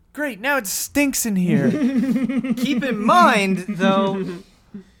 Great, now it stinks in here. Keep in mind, though,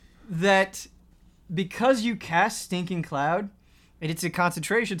 that because you cast Stinking Cloud, and it's a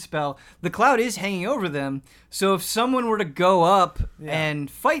concentration spell. The cloud is hanging over them, so if someone were to go up and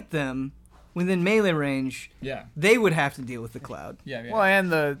fight them within melee range, Yeah. they would have to deal with the cloud. Yeah. Well,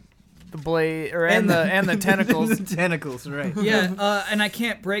 and the blade and the tentacles. The tentacles, right? Yeah, and I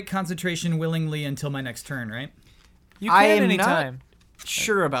can't break concentration willingly until my next turn, right? You I can am anytime.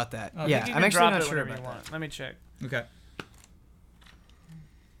 Sure about that. Okay. Yeah, You I'm can actually drop not it sure whenever about you that. want. Let me check. Okay.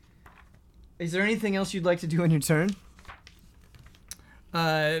 Is there anything else you'd like to do on your turn?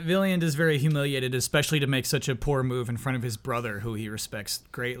 Villiand is very humiliated, especially to make such a poor move in front of his brother, who he respects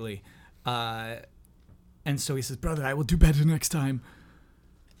greatly. And so he says, "Brother, I will do better next time.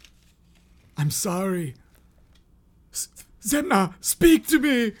 I'm sorry. Zemna, speak to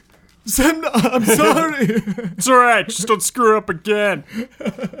me. Zemna, I'm sorry." It's alright, just don't screw up again.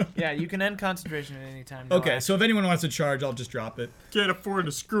 Yeah, you can end concentration at any time. Okay, so if anyone wants to charge, I'll just drop it. Can't afford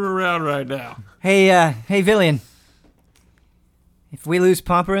to screw around right now. Hey, Villian. If we lose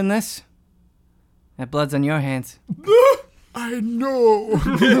Pomper in this, that blood's on your hands. I know.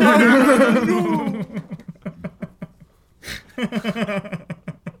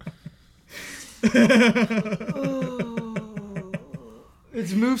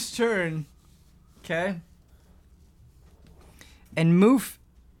 It's Moof's turn. Okay. And Moof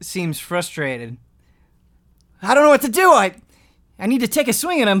seems frustrated. I don't know what to do. I need to take a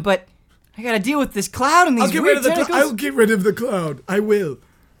swing at him, but I gotta deal with this cloud and these weird tentacles. I'll get rid of the cloud. I will.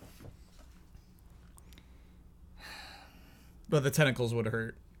 But the tentacles would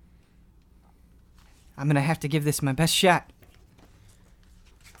hurt. I'm gonna have to give this my best shot.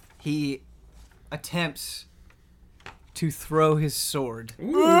 He attempts to throw his sword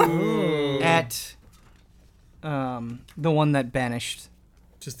at the one that banished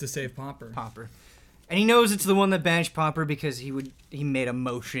Just to save Pomper. Pomper. And he knows it's the one that banished Pomper because he made a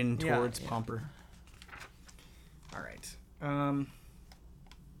motion towards Pomper. All right.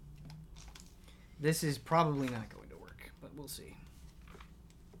 This is probably not going to work, but we'll see.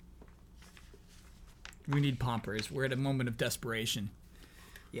 We need Pompers. We're at a moment of desperation.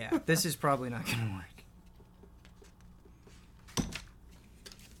 Yeah, this is probably not going to work.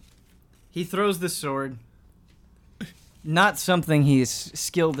 He throws the sword. Not something he's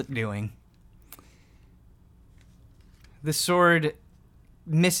skilled at doing. The sword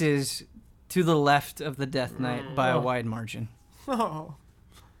misses to the left of the Death Knight by a wide margin. Oh.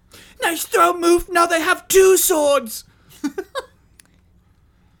 Nice throw, Moof. Now they have two swords.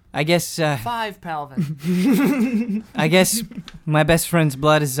 I guess 5, Palvin. I guess my best friend's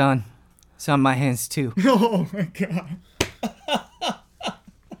blood is on my hands too. Oh my god.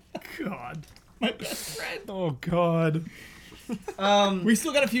 God. My best friend. Oh, God. We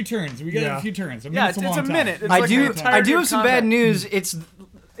still got a few turns. We got a few turns. Yeah, it's a minute. It's I like do an entirety have of some bad combat. news.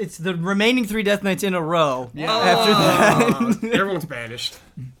 It's the remaining 3 Death Knights in a row. Yeah. After that. Everyone's banished.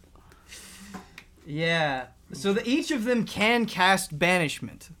 Yeah. So each of them can cast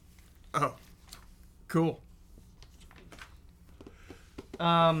banishment. Oh. Cool.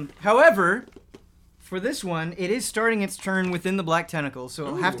 However, for this one, it is starting its turn within the black tentacle, so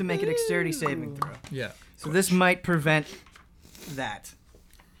it'll have to make a dexterity saving throw. Yeah. So this might prevent that.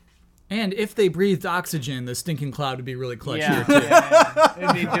 And if they breathed oxygen, the stinking cloud would be really clutch Yeah. here too. Yeah.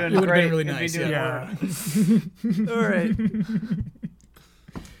 It'd be doing It would've great. been really It'd be nice, doing Yeah. All right.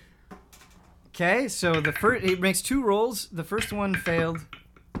 Okay, so it makes 2 rolls. The first one failed.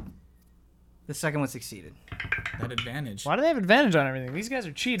 The second one succeeded. That advantage. Why do they have advantage on everything? These guys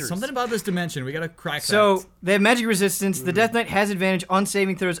are cheaters. Something about this dimension. We gotta crack So that. they have magic resistance. The Death Knight has advantage on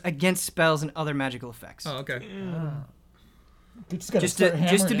saving throws against spells and other magical effects. Oh, okay. Just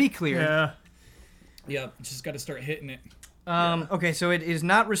to be clear. Yeah. Yeah, just gotta start hitting it. Okay, so it is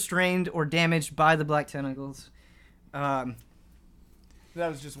not restrained or damaged by the black tentacles. That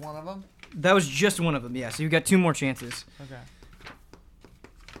was just one of them? That was just one of them, yeah. So you've got 2 more chances. Okay.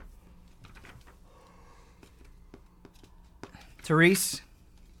 Therese,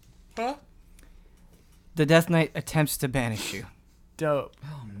 Huh? the Death Knight attempts to banish you. Dope.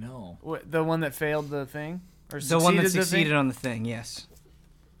 Oh no. The one that failed the thing? Or The one that succeeded the succeeded thing? on the thing, yes.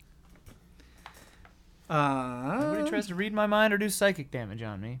 Nobody tries to read my mind or do psychic damage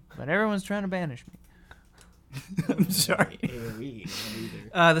on me, but everyone's trying to banish me. I'm sorry.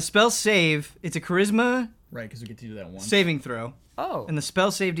 The spell save, it's a charisma Right, because we get to do that one. saving throw, Oh. and the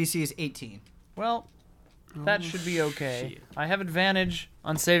spell save DC is 18. Well, that should be okay. I have advantage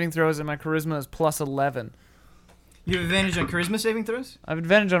on saving throws, and my charisma is plus 11. You have advantage on charisma saving throws? I have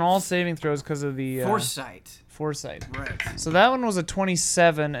advantage on all saving throws because of the Foresight. foresight. Right. So that one was a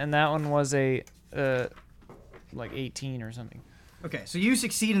 27, and that one was a like 18 or something. Okay, so you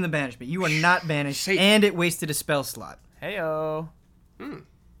succeed in the banishment. You are not banished, and it wasted a spell slot. Heyo.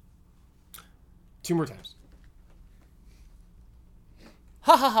 2 more times.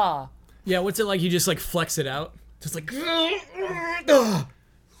 Ha ha ha. Yeah, what's it like? You just like flex it out, just like,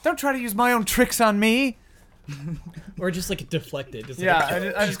 Don't try to use my own tricks on me. or just like deflect it. Just like,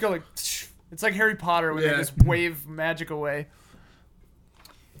 Yeah, I just go like. It's like Harry Potter when they Yeah. just wave magic away.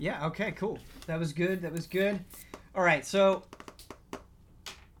 Yeah, okay, cool. That was good. That was good. All right, so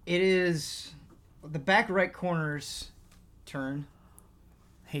it is the back right corner's turn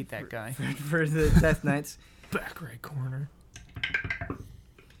Hate that guy. for the Death Knights. Back right corner.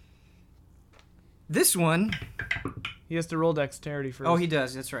 This one, He has to roll dexterity first. oh, he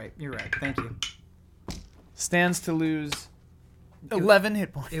does. That's right. You're right. Thank you. stands to lose 11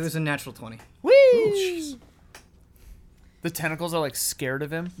 hit points. It was a natural 20. Whee! The tentacles are like scared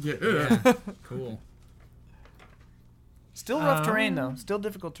of him. Yeah. cool. Still rough terrain though. Still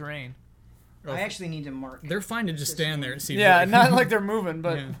difficult terrain. Oh, I actually need to mark. They're fine to just stand there. See, Yeah, not like they're moving,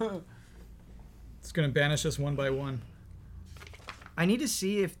 but Yeah. It's gonna banish us one by one. I need to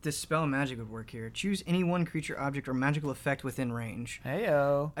see if the spell magic would work here. Choose any one creature, object, or magical effect within range.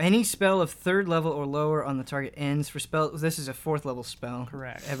 heyo. Any spell of 3rd level or lower on the target ends. For spell, this is a 4th level spell.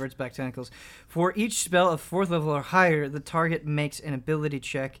 Correct. Everett's Back Tentacles. For each spell of 4th level or higher, the target makes an ability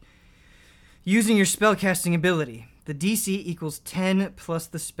check using your spellcasting ability. The DC equals 10 plus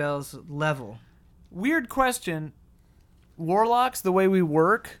the spell's level. Weird question. Warlocks, the way we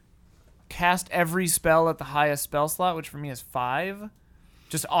work, cast every spell at the highest spell slot, which for me is 5,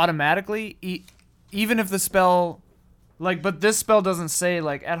 just automatically, even if the spell, like, but this spell doesn't say,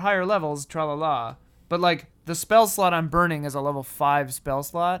 like, at higher levels, tra-la-la, but, like, the spell slot I'm burning is a level 5 spell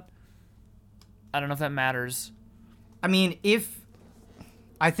slot. I don't know if that matters. I mean, we've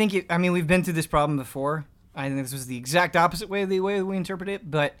been through this problem before. I think this was the exact opposite way we interpret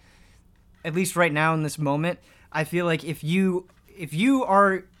it, but at least right now in this moment, I feel like if you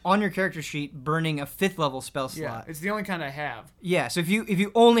are on your character sheet burning a 5th level spell slot. It's the only kind I have. Yeah, so if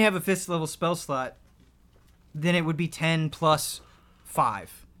you only have a 5th level spell slot, then it would be 10 plus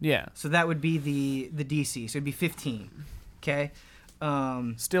 5. Yeah. So that would be the DC. So it'd be 15. Okay?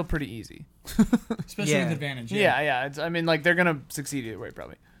 Still pretty easy. Especially Yeah. with advantage. Yeah. I mean, like, they're going to succeed either way,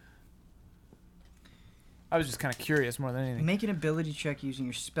 probably. I was just kind of curious more than anything. Make an ability check using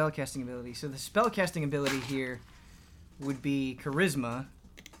your spellcasting ability. So the spellcasting ability here would be Charisma,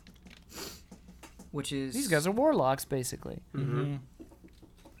 which is... These guys are warlocks, basically. Mm-hmm.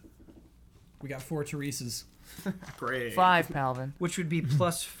 We got 4 Teresas. Great. 5, Palvin. Which would be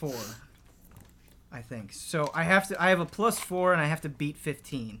plus 4, I think. So I have a plus 4 and I have to beat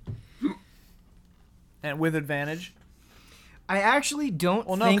 15. And with advantage. I actually don't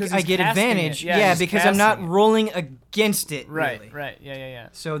Well, no, think 'cause I he's get casting advantage. it. Yeah, Yeah, he's because I'm not casting it. rolling against it. Right, really. right. Yeah.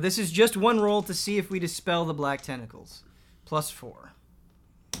 So this is just one roll to see if we dispel the black tentacles. Plus 4.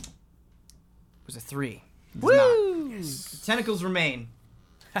 It was a 3. It does not. The tentacles remain.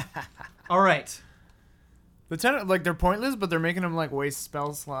 All right. The they're pointless, but they're making them like waste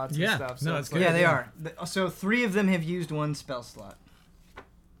spell slots Yeah, and stuff. So no, it's it's like, good. Yeah, they are. So 3 of them have used 1 spell slot.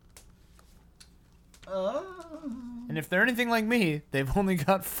 And if they're anything like me, they've only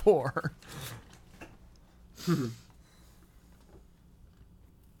got 4.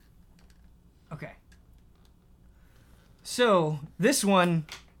 Okay. So this one,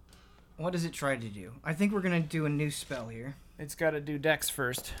 what does it try to do? I think we're gonna do a new spell here. It's got to do dex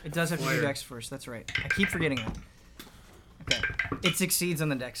first. It does have to do Fire. dex first. That's right. I keep forgetting that. Okay. It succeeds on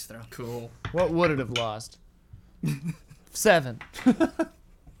the dex throw. Cool. What would it have lost? 7.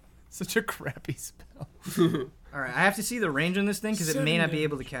 Such a crappy spell. All right. I have to see the range on this thing because it may not be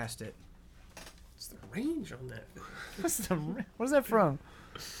able to cast it. What's the range on that? What is that from?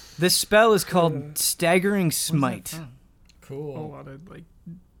 This spell is called Staggering Smite. A Cool. lot of like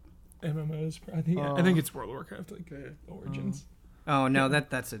MMOs. I think it's World of Warcraft like Origins. Oh no,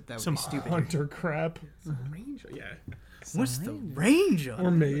 that's it. That would Some be stupid. hunter crap Range? Yeah. What's the range on or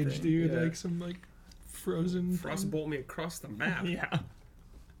it? mage, dude. Yeah. Like some like frozen. Frostbolt me across the map. Yeah.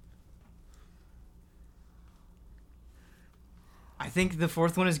 I think the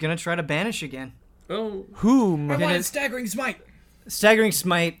 4th one is gonna try to banish again. Oh. Whom? I Gonna- wanted staggering smite. Staggering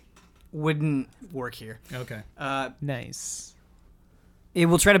Smite wouldn't work here. Okay. Nice. It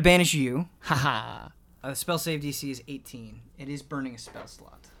will try to banish you. Haha. Spell save DC is 18. It is burning a spell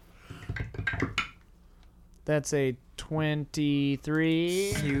slot. That's a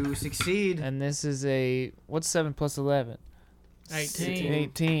 23. You succeed. And this is a. What's 7 plus 11? 18.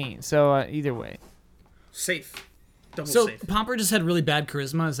 18. So either way. Safe. Double So safe. Pomper just had really bad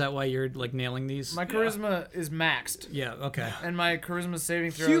charisma. Is that why you're like nailing these? My charisma is maxed, Yeah. Okay. and my charisma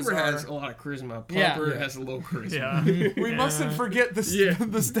saving throws Huber are... has a lot of charisma. Pomper Yeah. has low charisma. Yeah. We mustn't forget the, Yeah.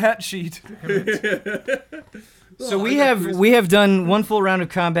 the stat sheet. So we have done one full round of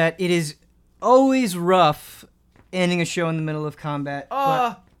combat. It is always rough ending a show in the middle of combat.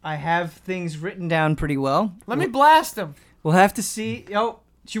 But I have things written down pretty well. Let me blast him. We'll have to see. Oh,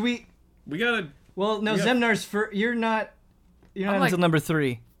 should we? We gotta. Well, no, Yeah. Zemnar's you're not I'm like- until number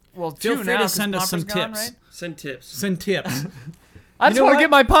 3. Well, Feel two free now, to 'cause send us some Pomper's gone, tips. right? Send tips. Send tips. I just know want what? to get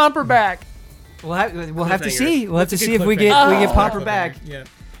my Pomper back. We'll have to Cliffhanger. see. We'll have to That's a see good if we get cliffhanger. Pomper back. Yeah.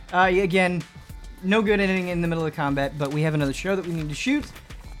 Again, no good ending in the middle of combat, but we have another show that we need to shoot.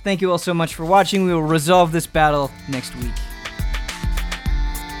 Thank you all so much for watching. We will resolve this battle next week.